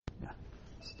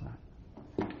Start.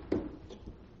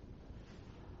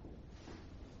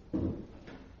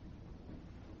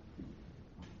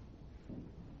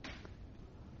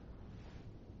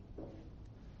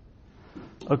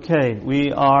 Okay,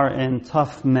 we are in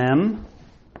Taf Mem,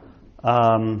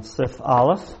 Sif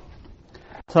Aleph.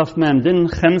 Taf Mem, Din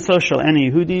Chemso Shel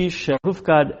Eni Yehudi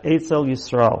Shehufkad Eitzel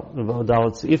Yisrael.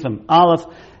 V'Odalat Seifim. Aleph,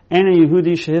 Eni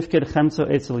Yehudi Shehufkad Chemso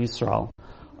Eitzel Yisrael.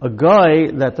 A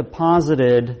guy that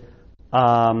deposited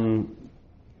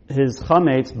his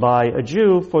chametz by a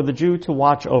Jew for the Jew to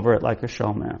watch over it like a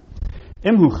shomer.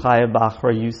 Imhu chayev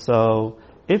b'achrayuso,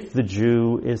 if the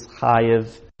Jew is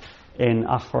chayev in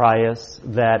achrayus,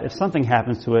 that if something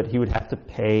happens to it, he would have to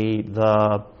pay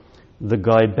the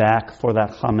guy back for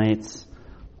that chametz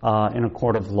in a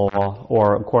court of law,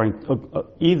 or according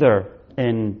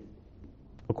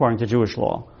to Jewish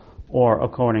law, or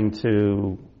according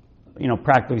to,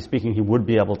 practically speaking, he would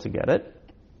be able to get it.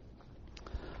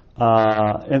 If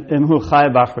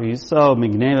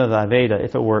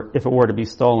it were to be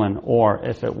stolen, or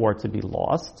if it were to be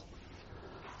lost,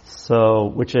 so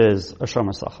which is a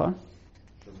shomer sachar.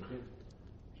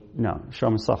 No,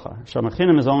 shomer sachar. Shomer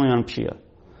chinam is only on pshia.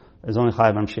 Is only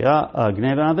chayav on pshia.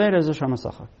 Gneva aveda is a shomer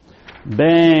sachar.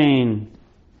 Bein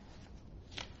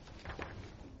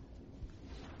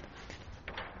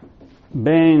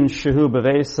shehu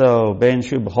beveso, bein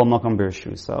shehu b'chol makom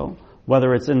b'rishuso.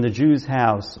 Whether it's in the Jew's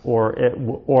house or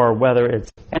whether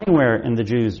it's anywhere in the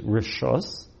Jew's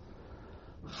rishus,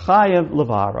 chayav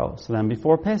levaro. So then,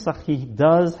 before Pesach, he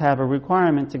does have a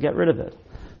requirement to get rid of it.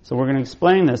 So we're going to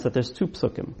explain this. That there's two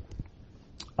psukim.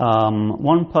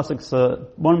 One pasuk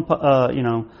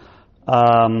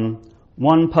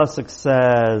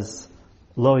says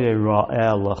lo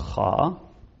yira'eh lecha,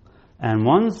 and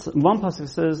one pasuk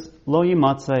says lo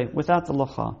yimatzeh, without the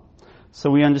lecha. So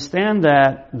we understand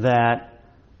that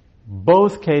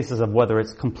both cases of whether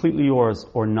it's completely yours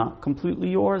or not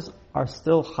completely yours are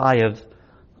still chayav.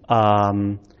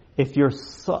 If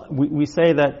we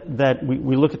say that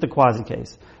we look at the quasi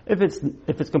case. If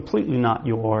it's completely not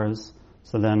yours,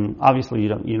 so then obviously you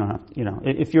don't have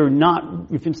if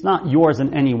it's not yours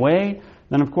in any way,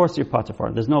 then of course you're patur for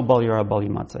it. There's no bal yirah bal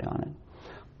yimatzeh on it.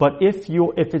 But if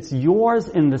it's yours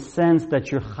in the sense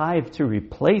that you're chayav to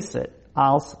replace it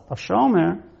als a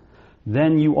shomer,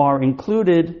 then you are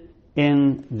included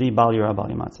in the bal yirah bal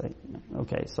yimatzeh.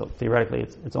 Okay, so theoretically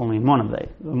it's only in one of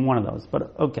those,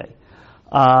 but okay.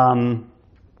 And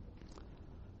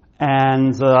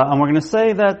we're going to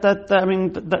say that's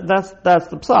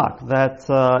the psak, that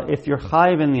if you're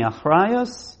chayiv in the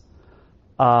achrayus,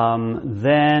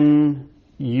 then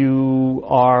you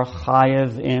are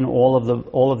chayiv in all of the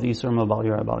isurim of bal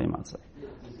yirah bal yimatzeh.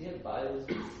 Does he have bios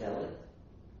to sell it?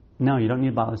 No, you don't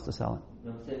need bios to sell it.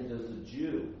 I'm saying, does the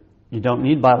Jew? You don't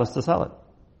need bios to sell it.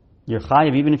 You're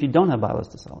chayiv even if you don't have bios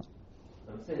to sell it.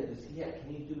 I'm saying, can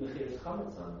he do mechiras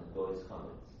chametz on the guy's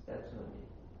chametz? That's what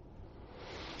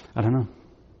I mean.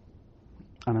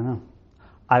 I don't know.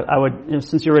 I would,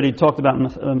 since you already talked about,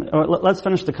 let's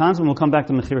finish the concept and we'll come back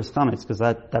to mechiras chametz, because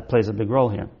that plays a big role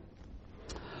here.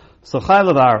 So chayav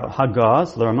levaro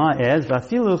hagaz l'rama is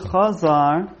vafilu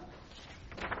chazar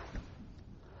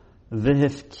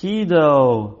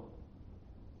v'hifkido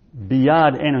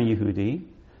biyad eno Yehudi.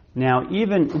 Now,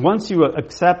 even once you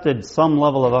accepted some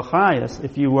level of achrayus,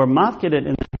 if you were mafkid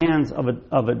in the hands of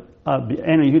eno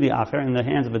Yehudi acher, in the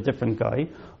hands of a different guy,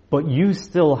 but you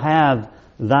still have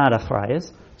that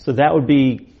achrayus, so that would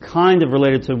be kind of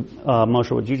related to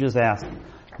Moshe, what you just asked.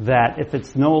 That if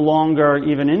it's no longer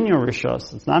even in your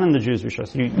rishos, it's not in the Jew's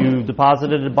rishos, you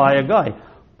deposited it by a guy,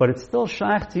 but it's still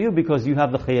shaykh to you because you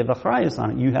have the chayav achrayus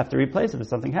on it. You have to replace it if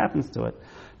something happens to it.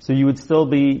 So you would still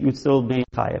be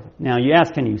chayav. Now you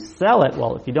ask, can you sell it?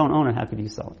 Well, if you don't own it, how could you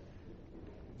sell it?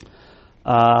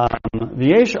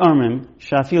 V'yesh armim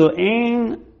shafilu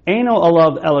eino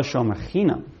alav ela shomer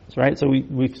chinam. Right. So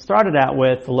we've started out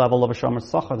with the level of a shomer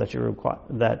sachar that you're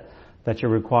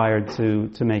required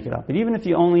to make it up. But even if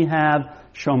you only have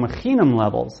shomer chinam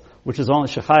levels, which is only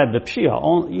shechayav b'pshia,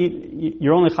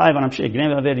 you're only chayav on a pshia.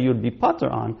 Gneva aveda you would be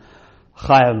patur on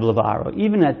chayav levaro.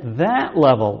 Even at that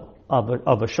level of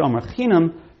a shomer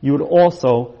chinam, you would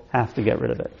also have to get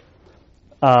rid of it.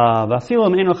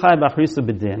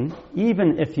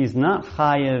 Even if he's not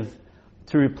chayav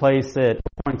to replace it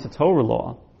according to Torah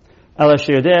law, you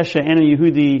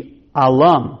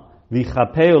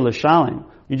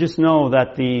just know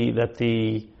that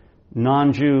the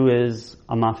non-Jew is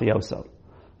a mafioso,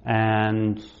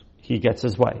 and he gets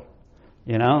his way,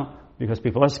 because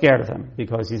people are scared of him,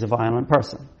 because he's a violent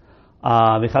person.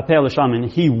 And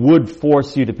he would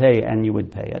force you to pay, and you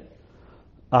would pay it.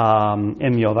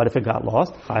 Im Yovad, if it got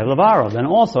lost, chayiv levaro. Then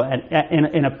also,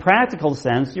 in a practical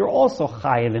sense, you're also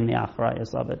chayiv in the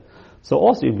achrayus of it. So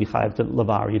also you'd be chayiv to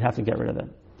levaro. You'd have to get rid of it.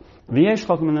 V'yesh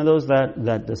chokim, and those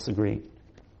that disagree.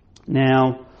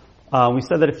 Now, we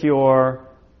said that if you're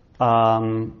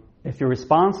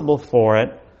responsible for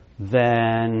it,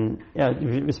 then if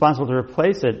you're responsible to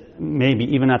replace it, maybe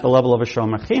even at the level of a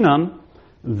shomer chinam,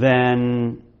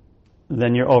 then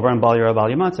you're over on bal yira bal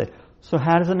yimatzeh. So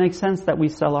how does it make sense that we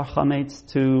sell our chametz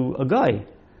to a guy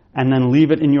and then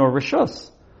leave it in your rishus?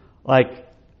 Like,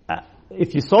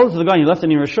 if you sold it to the guy and you left it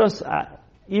in your rishus,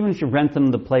 even if you rent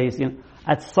him the place,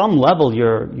 at some level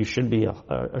you should be a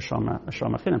shomer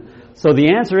chinam. So the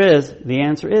answer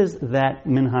is that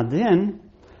min hadin,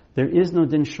 there is no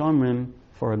din shomrim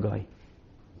for a guy.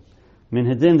 Min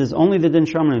hadin, there's only the din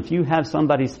shomrim. If you have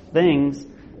somebody's things,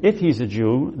 if he's a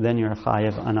Jew, then you're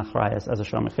chayev an achrayas as a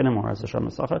shomer chinam or as a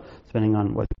shomer sacher, depending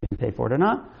on whether you can pay for it or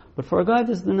not. But for a guy,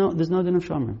 there's no din of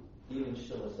shomrim. Even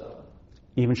shomer sacher.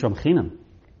 Even shomer chinam.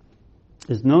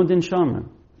 There's no din shomer.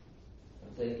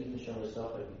 I'm saying even shomer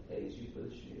sacher, he pays you for the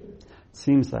shiur.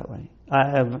 Seems that way.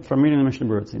 From reading the Mishnah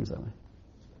Berurah, it seems that way.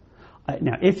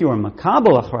 Now, if you are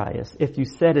makabel achrayas, if you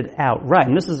said it outright,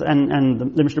 and this is, and the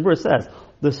Mishnah Berurah says,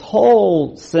 this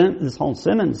whole simon,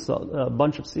 a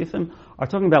bunch of sifim, are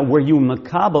talking about where you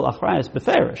makabel achrayas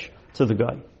beferish to the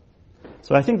guy.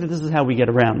 So I think that this is how we get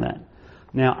around that.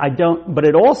 Now, but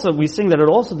we sing that it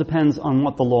also depends on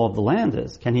what the law of the land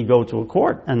is. Can he go to a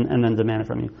court and then demand it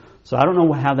from you? So I don't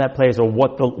know how that plays or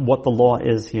what the law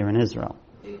is here in Israel.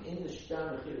 In the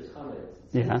Shtam Mechiras Chametz,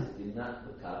 yeah. You're not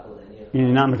makabel any of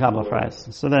You're not makabel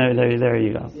achrayas. So there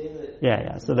you go.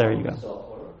 Yeah. So there you go.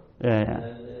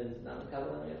 Yeah.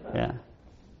 Yeah.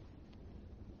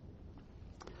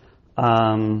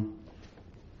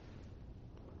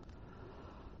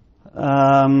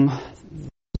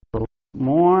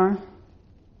 More.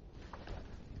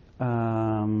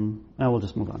 We'll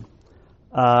just move on.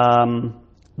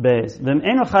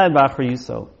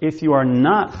 If you are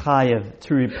not chayev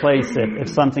to replace it, if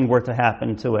something were to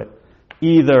happen to it,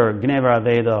 either gnever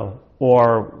avedo,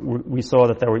 or we saw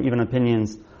that there were even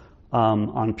opinions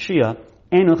on pshia,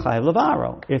 enu chayev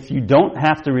levaro. If you don't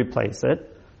have to replace it,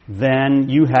 then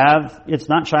it's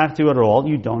not shaykh to you at all.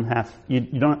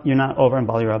 You're not over in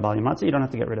bal yira bal yimatzeh. You don't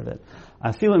have to get rid of it.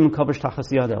 I feel in mekabesh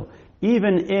tachas yado.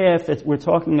 Even if we're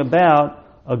talking about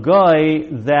a guy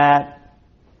that,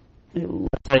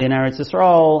 let's say in Eretz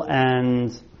Yisrael,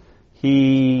 and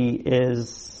he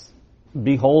is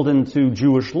beholden to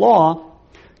Jewish law,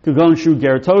 Kugon Shu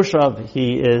Ger Toshav,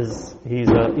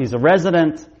 he's a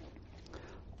resident.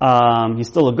 He's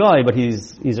still a guy, but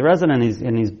he's a resident,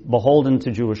 and he's beholden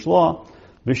to Jewish law.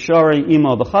 V'shari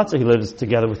imo b'chatzer, he lives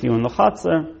together with you in the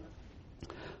chatzer.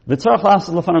 In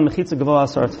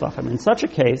such a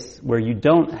case where you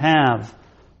don't have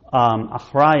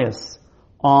achrayas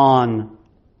on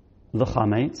the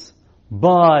chametz,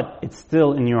 but it's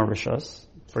still in your rishus.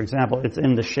 For example, it's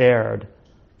in the shared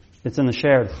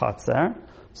chatzer.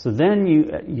 So then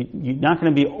you're not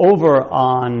going to be over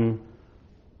on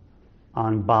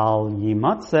bal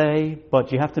yimatzeh,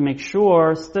 but you have to make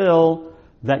sure still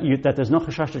that there's no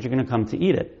chashash that you're going to come to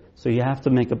eat it. So you have to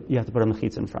put a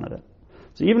mechitza in front of it.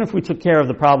 So even if we took care of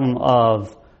the problem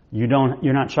of you're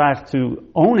not shaykh to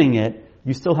owning it,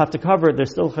 you still have to cover it.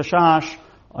 There's still chashash.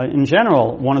 In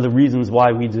general, one of the reasons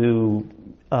why we do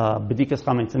bedikas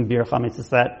chametz and bir chametz is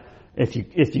that if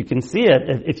you can see it,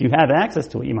 if you have access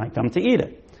to it, you might come to eat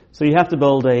it. So you have to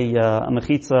build a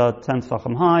mechitza 10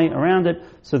 tefachim high around it,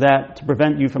 so that to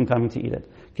prevent you from coming to eat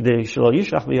it. K'dei shelo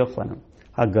yishach v'yochlenu.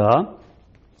 Haga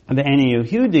ve'eni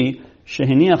Yehudi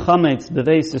shehiniya chametz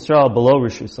b'veis Yisrael below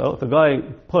rishuso. If a guy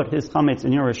put his chametz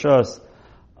in your rishus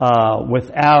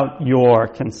without your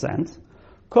consent,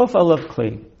 kof alav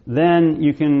kli, then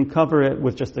you can cover it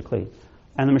with just a kli.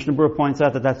 And the Mishnah Berurah points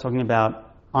out that that's talking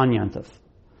about on Yantif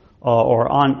or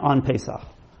on Pesach.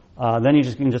 Then you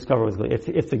can just cover it with kli.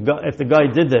 If the guy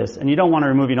did this and you don't want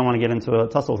to get into a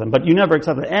tussle with him, but you never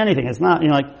accepted anything, it's not,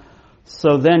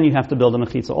 so then you have to build a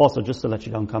mechitza also, just so that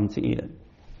you don't come to eat it.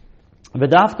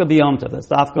 V'dafka b'yom tov. That's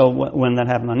dafka when that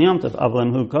happened on Yom Tov.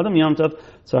 Avlim hu kodem Yom Tov.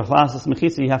 So achlasas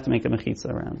mechitza, you have to make a mechitza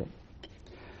around it.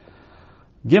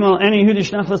 Gimel any Yehudi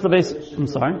shnachlas lebeis. I'm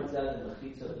sorry.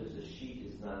 Mechitza of a sheet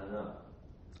is not enough.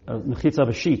 A mechitza of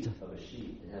a sheet. It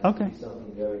has Okay. to be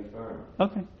something very firm.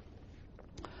 Okay.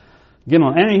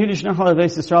 Gimel any Yehudi shnachlas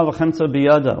lebeis Yisrael v'chemtza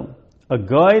biyado. A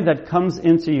guy that comes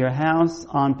into your house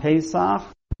on Pesach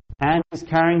and is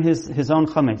carrying his own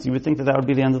chametz. You would think that would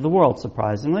be the end of the world.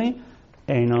 Surprisingly.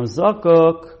 Eino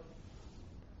zakuk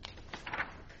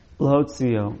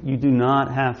L'hotzio, you do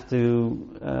not have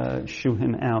to shoo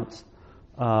him out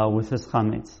with his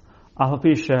chametz.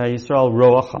 Yisrael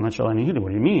roa chametz shel ani Yehudi. What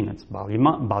do you mean? It's bal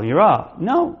yira.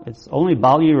 No, it's only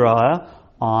bal yira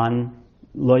on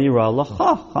lo yira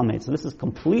lacha chametz. So this is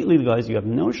completely, guys. You have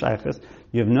no shaychus.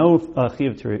 You have no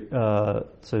chiyuv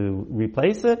to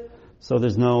replace it. So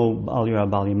there's no bal yira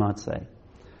bal yimatzeh.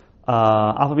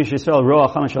 Yisrael roa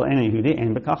chametz shel ani Yehudi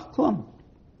ein bekach klum.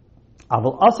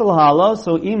 Aval asal halo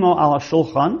so imo ala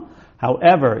shulchan.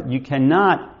 However, you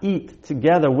cannot eat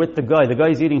together with the guy. The guy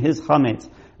is eating his chametz,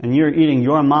 and you're eating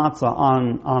your matzah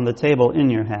on the table in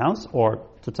your house, or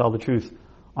to tell the truth,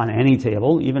 on any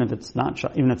table, even if it's not,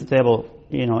 even if the table,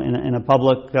 in a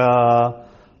public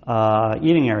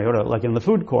eating area, like in the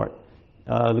food court.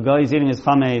 The guy is eating his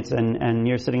chametz, and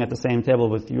you're sitting at the same table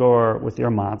with your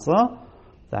matzah.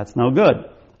 That's no good.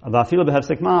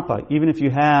 Even if you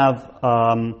have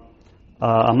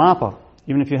a mappa,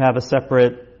 even if you have a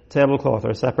separate tablecloth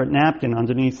or a separate napkin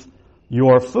underneath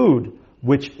your food,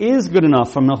 which is good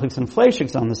enough for milchiks and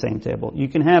fleishiks on the same table. You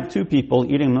can have two people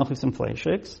eating milchiks and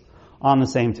fleishiks on the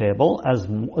same table as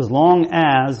long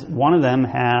as one of them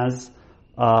has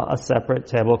a separate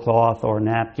tablecloth or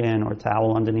napkin or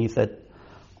towel underneath it,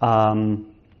 to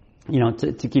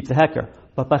keep the heker.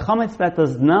 But by chametz that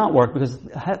does not work because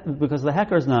the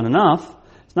heker is not enough.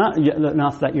 It's not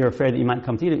enough that you're afraid that you might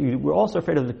come to eat it. We're also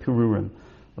afraid of the pirurim.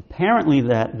 Apparently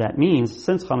that means,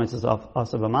 since chametz is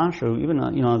aser b'mashu, even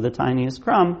the tiniest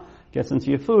crumb gets into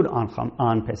your food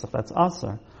on Pesach, that's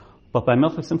aser. But by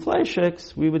milchiks and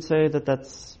fleishiks, we would say that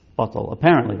that's batal.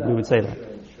 Apparently, we would say that.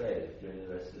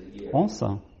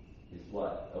 Also. Is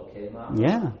what? Okay, Mom?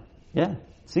 Yeah.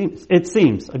 It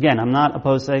seems. Again, I'm not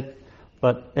opposed to it,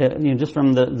 but just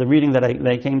from the reading that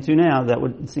I came to now, that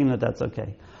would seem that that's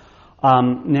okay.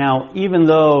 Now, even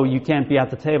though you can't be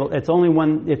at the table, it's only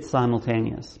when it's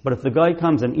simultaneous. But if the guy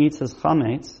comes and eats his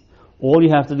chametz, all you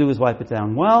have to do is wipe it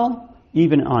down well,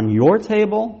 even on your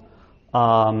table,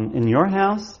 in your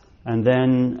house, and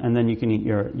then you can eat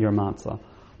your matzah.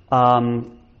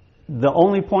 The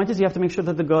only point is you have to make sure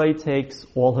that the guy takes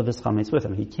all of his chametz with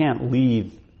him. He can't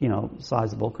leave,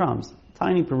 sizable crumbs.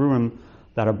 Tiny perurim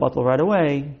that are bottled right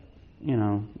away,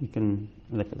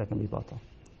 that can be bottled.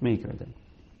 Meikar did.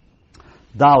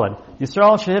 Daled.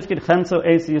 Yisrael shehifkid chemso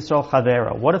esi Yisrael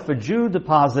chavera. What if a Jew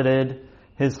deposited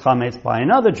his chametz by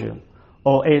another Jew?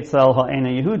 O eitzel ha'ena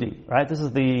Yehudi. Right? This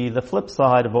is the flip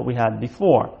side of what we had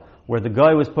before, where the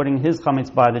guy was putting his chametz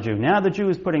by the Jew. Now the Jew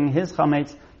is putting his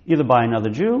chametz either by another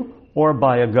Jew or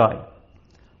by a guy.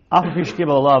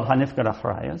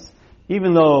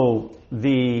 Even though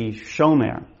the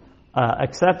shomer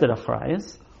accepted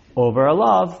achrayas over a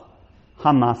love,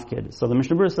 hamafkid. So the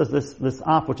Mishnah Berurah says this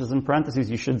af, which is in parentheses,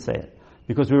 you should say it.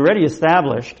 Because we already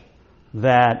established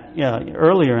that,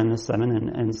 earlier in this sermon,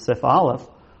 in Sif Aleph,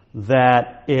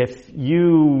 that if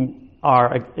you're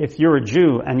a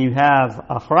Jew and you have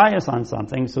achrayas on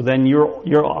something, so then you're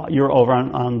over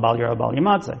on Bal Yira Bal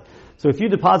Yimatzeh. So if you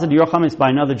deposit your chametz by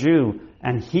another Jew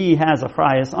and he has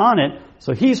achrayas on it,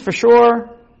 so he's for sure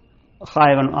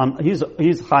chayav he's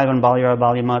chayav on Bal Yira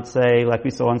Bal Yimatzeh, like we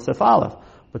saw on Sif Aleph.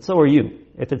 But so are you.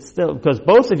 If it's still, because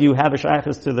both of you have a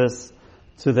shaykhus to this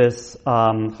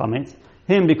chametz.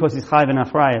 Him because he's chayav and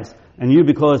achrayas, and you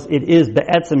because it is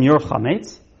be'etzem your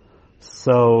chametz.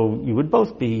 So you would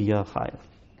both be chayav.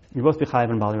 You both be chayav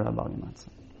and bal yira bal yimatzeh.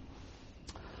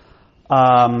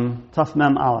 Taf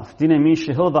mem aleph. Dine mi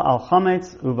shehilva al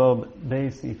chametz uvo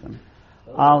be'esifim.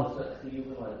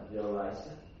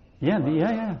 Yeah.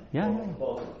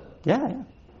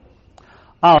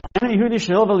 Oh,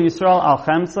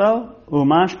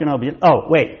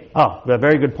 wait. A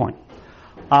very good point.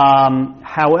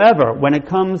 However, when it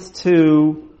comes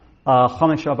to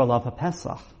Chomesh Abalav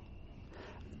Pesach,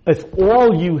 if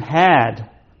all you had,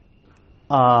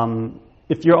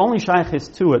 if your only shaykhis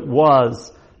to it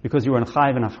was because you were in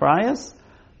Chayiv and Achrayas,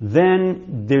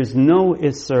 then there's no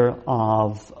Isser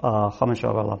of Chomesh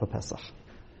Abalav Pesach.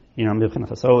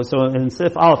 So in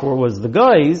Sif Aleph, where it was the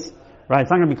guys, right,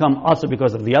 it's not going to become usher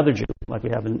because of the other Jew, like we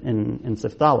have in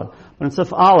Sif Dalet. But in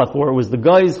Sif Aleph, where it was the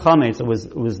guy's chametz, it was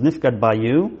nifkad by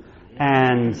you,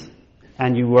 and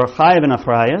you were chayav in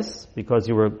achrayas because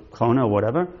you were kona or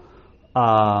whatever.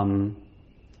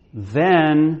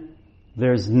 Then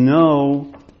there's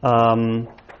no chametz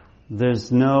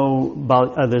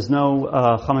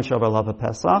shavar lava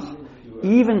pesach,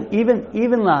 even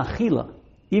la'achila.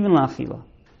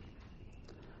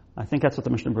 I think that's what the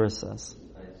Mishnah Berurah says.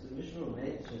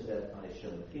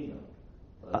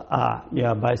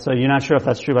 So you're not sure if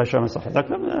that's true by Shom Esachar.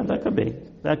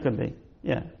 That could be.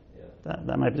 Yeah.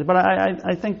 That might be. But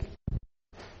I think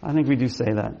we do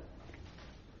say that.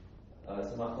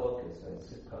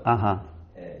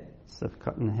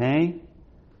 Sifkat and Hay.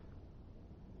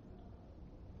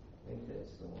 I think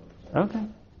that's the one. Okay,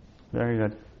 very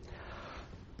good.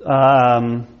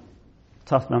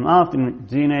 Taf Mem Aleph,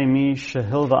 Dine Mi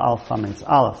Shehilva Al Chametz.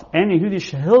 Aleph. Any Yehudi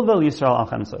Shehilva Yisrael Al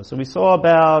Chametz. So we saw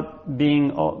about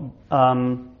being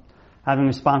having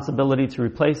responsibility to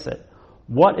replace it.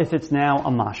 What if it's now a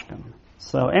mashkin?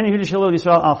 So any Yehudi Shehilva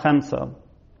Yisrael Al Chametz.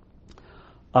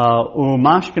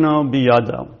 Umashkino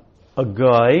biyado. A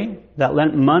guy that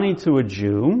lent money to a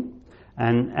Jew,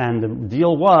 and the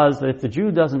deal was that if the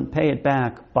Jew doesn't pay it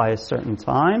back by a certain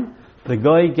time, the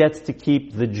guy gets to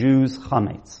keep the Jew's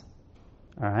chametz.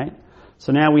 Alright?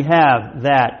 So now we have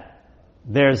that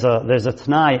there's a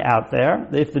Tanai out there.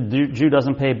 If the Jew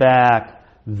doesn't pay back,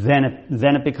 then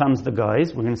it becomes the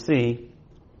guy's. We're going to see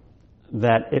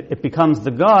that it becomes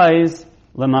the guy's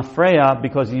lemafreya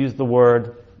because you use the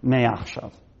word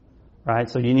me'achshav. Right?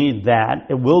 So you need that.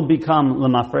 It will become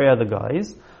lemafreya the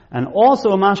guy's. And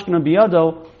also a mashkina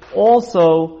biyado,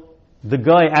 also the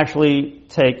guy actually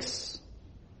takes,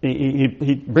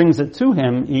 he brings it to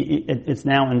him, it's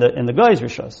now in the guy's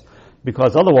rishos.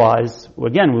 Because otherwise,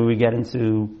 again, we would get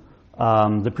into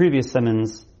the previous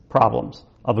Simmons problems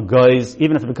of a guy's,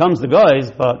 even if it becomes the guy's,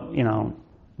 but,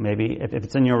 maybe if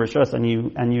it's in your rishos and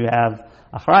you have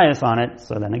achrayas on it,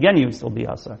 so then again you would still be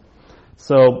asar.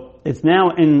 So it's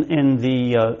now in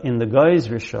the guy's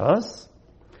rishos,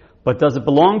 but does it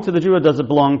belong to the Jew or does it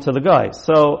belong to the guy?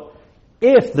 So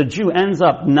if the Jew ends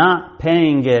up not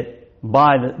paying it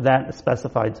by that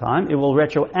specified time, it will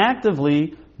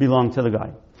retroactively belong to the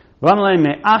guy. From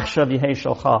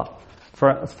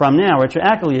now,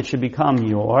 retroactively, it should become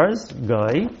yours,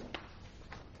 guy.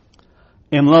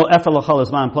 If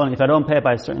I don't pay it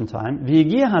by a certain time,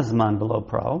 below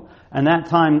pro, and that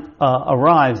time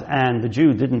arrives and the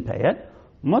Jew didn't pay it,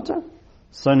 mutter.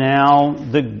 So now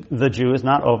the Jew is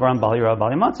not over on Bali Yirah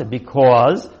Bali Matzah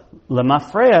because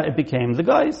lemafreya it became the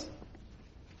guy's.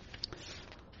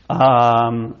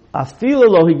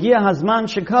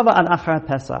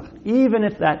 Even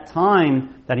if that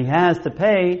time that he has to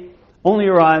pay only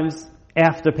arrives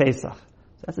after Pesach.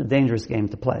 That's a dangerous game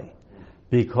to play.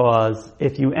 Because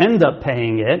if you end up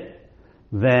paying it,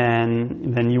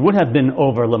 then you would have been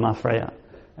over lemafreya.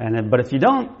 But if you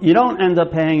don't end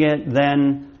up paying it,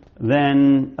 then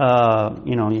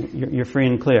you're free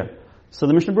and clear. So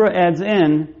the Mishnah Berurah adds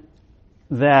in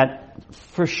that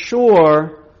for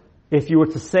sure, if you were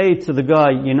to say to the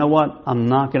guy, you know what, I'm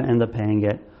not going to end up paying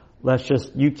it.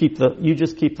 You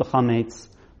just keep the chametz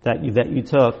that you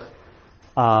took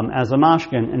as a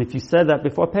mashkin, and if you said that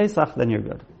before Pesach, then you're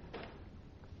good.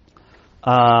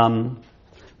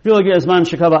 Because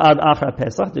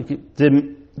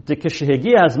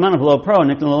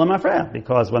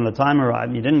when the time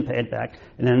arrived, you didn't pay it back,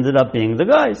 it ended up being the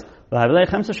guy's. And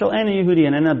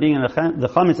ended up being the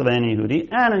chametz of any Yehudi,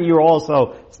 and you're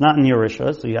also, it's not in your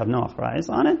rishos, so you have no achrayas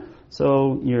on it,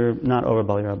 so you're not over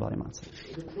Bali Yirah Bali Matzah.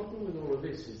 The problem with all of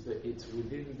this is that it's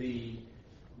within the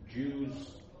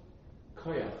Jew's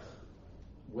koyach,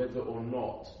 whether or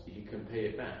not he can pay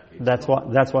it back. That's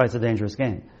why it's a dangerous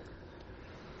game.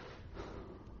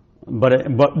 But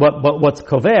what's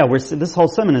koveh? This whole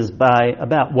sermon is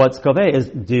about what's koveh is.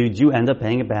 Did you end up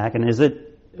paying it back, and is it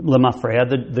lemafreya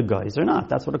the guys or not?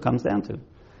 That's what it comes down to.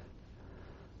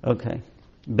 Okay,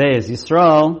 Beis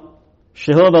Yisrael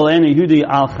shehil b'leinu Yehudi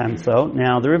al chamso.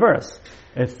 Now the reverse.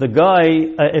 If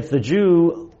the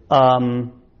Jew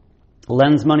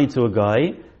lends money to a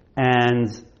guy and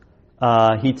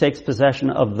he takes possession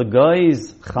of the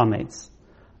guy's chametz,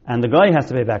 and the guy has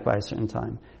to pay back by a certain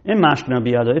time. In mashkina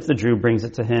biyado, if the Jew brings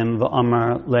it to him,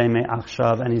 v'amar le'me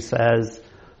achshav, and he says,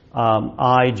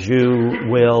 I, Jew,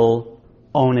 will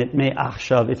own it me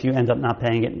achshav if you end up not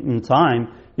paying it in time.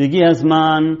 Yigi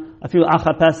hazman afilu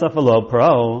acha pesach v'lo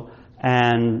pro,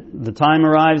 and the time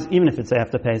arrives, even if it's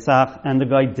after Pesach, and the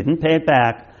guy didn't pay it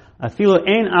back. Afilu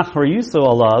ein achrayuso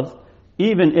alav,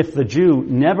 even if the Jew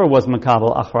never was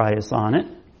makabel achrayus on it,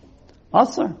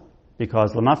 asar,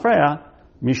 because lemafreya.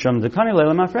 Misham dekani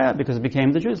lemafreya, because it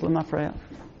became the Jews lemafreya.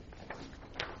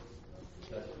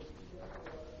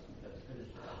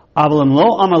 Avalim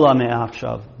lo amala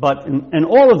me'achshav. But in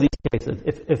all of these cases,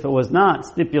 if it was not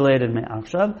stipulated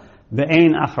me'achshav,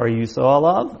 ve'ein achar yuso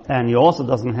alav, and he also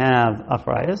doesn't have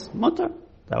achrayas, mutter,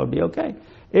 that would be okay.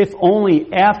 If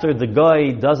only after the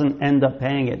guy doesn't end up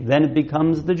paying it, then it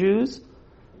becomes the Jews,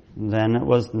 then it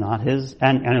was not his,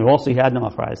 and also he had no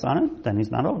achrayas on it, then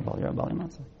he's not over Bali Yirah Bali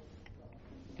Matzah.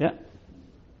 Yeah.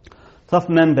 Taf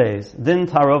Membeis. Din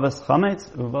tarovas chametz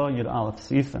uvo yud aleph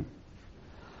sifim.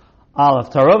 Aleph,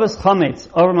 tarovas chametz,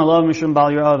 over malov mishum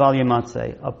bal yirah val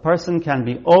yematzeh. A person can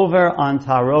be over on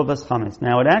tarovas chametz.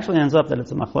 Now, it actually ends up that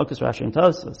it's a machlokas Rashi and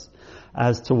Tosfos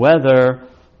as to whether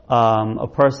a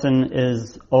person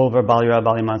is over bal yirah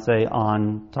val yematzeh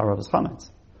on tarovas chametz.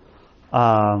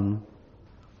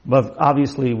 But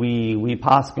obviously, we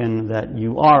paskin that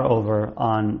you are over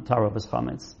on tarovas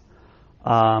chametz.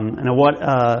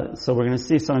 So we're going to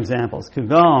see some examples.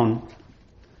 Kugon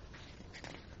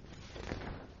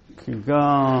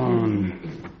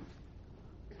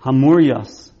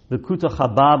Hamuryas, the Kuta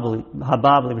Hababli,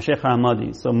 B'Shechar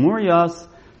Hamadi. So Muryas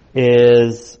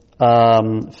is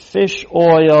fish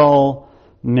oil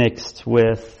mixed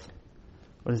with,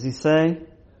 what does he say?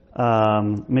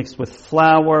 Mixed with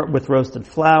flour, with roasted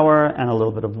flour and a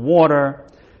little bit of water.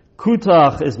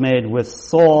 Kutach is made with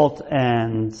salt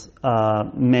and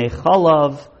mei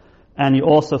chalav, and you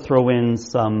also throw in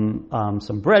some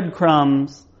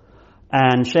breadcrumbs.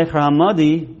 And Shecher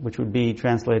Hamadi, which would be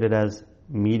translated as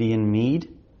median mead,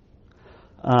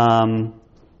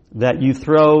 that you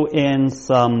throw in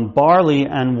some barley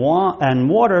and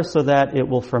water so that it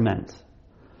will ferment.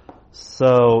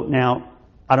 So now,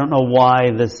 I don't know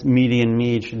why this median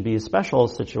mead should be a special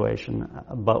situation,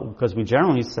 but because we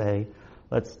generally say,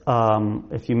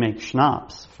 if you make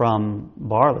schnapps from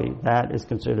barley, that is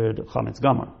considered chametz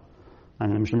gomer.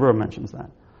 And Mishnah Berurah mentions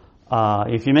that.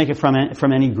 If you make it from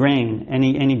any grain,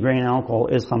 any grain alcohol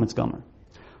is chametz gomer.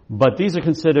 But these are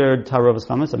considered tarovas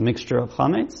chametz, a mixture of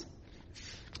chametz.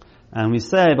 And we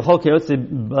say,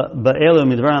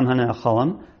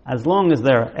 as long as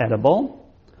they're edible,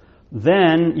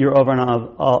 then you're over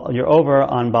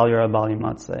on bal yirah bal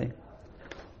yematzeh.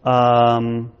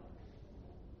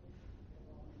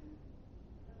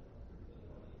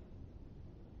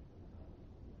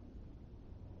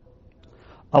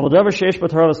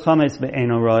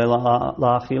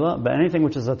 But anything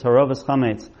which is a tarovas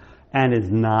chametz and is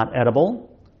not edible,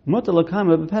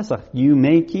 you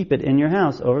may keep it in your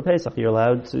house over Pesach. You're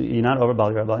not over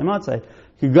bal yirah bal yematzeh.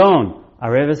 Kugon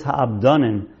areves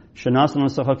ha'abdanin shenasan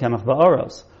l'socha kemach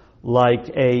ba'oros, like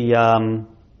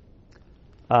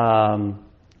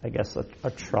I guess a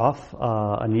trough,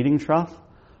 a kneading trough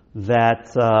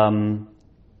that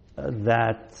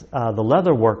the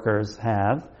leather workers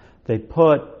have. They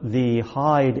put the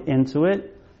hide into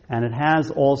it, and it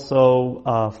has also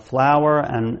flour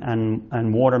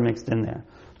and water mixed in there.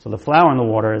 So the flour and the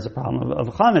water is a problem of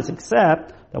chametz,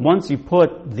 except that once you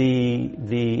put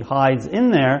the hides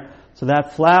in there, so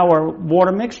that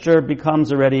flour-water mixture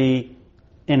becomes already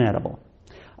inedible.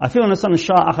 Even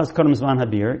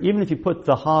if you put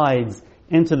the hides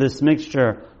into this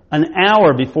mixture an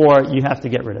hour before you have to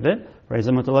get rid of it,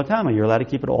 you're allowed to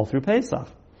keep it all through Pesach.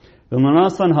 But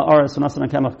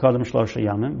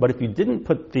if you didn't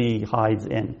put the hides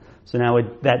in, so now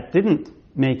that didn't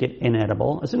make it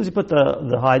inedible. As soon as you put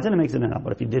the hides in, it makes it inedible.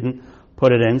 But if you didn't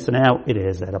put it in, so now it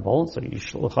is edible. So you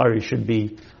should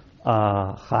be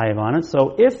chayiv on it.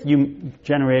 So if you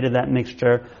generated that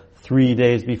mixture 3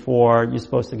 days before you're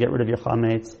supposed to get rid of your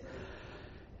chametz,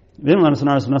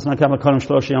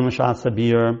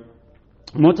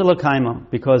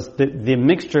 because the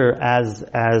mixture, as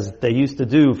they used to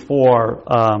do for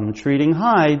treating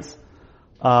hides,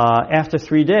 after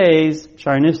 3 days,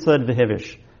 sharinifsad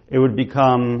v'hivish, it would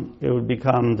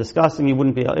become disgusting. You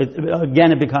wouldn't be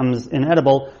it becomes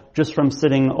inedible just from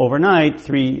sitting overnight,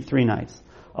 three nights,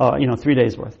 3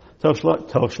 days worth.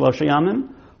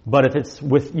 But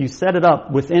if you set it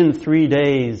up within 3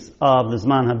 days of the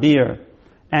zman habir,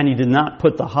 and you did not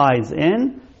put the hides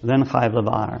in, then chayiv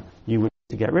levar. You would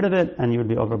to get rid of it, and you would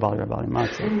be over bal yirah bal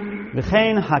yematzeh.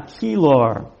 V'chein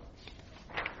hakilor,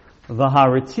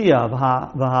 v'haritia,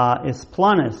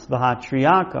 v'haisplanis,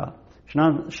 v'hatriaka,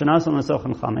 shenasan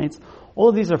l'sochan chametz. All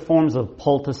of these are forms of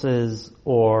poultices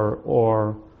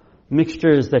or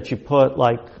mixtures that you put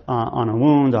like on a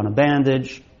wound, on a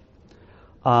bandage,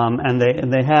 and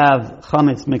they have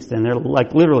chametz mixed in. They're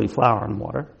like literally flour and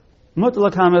water.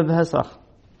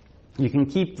 You can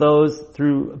keep those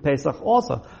through Pesach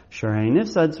also.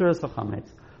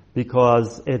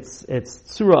 Because it's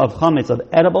tzura of chametz, of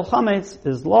edible chametz,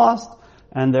 is lost,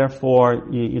 and therefore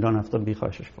you don't have to be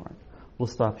choshesh for it. We'll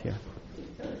stop here.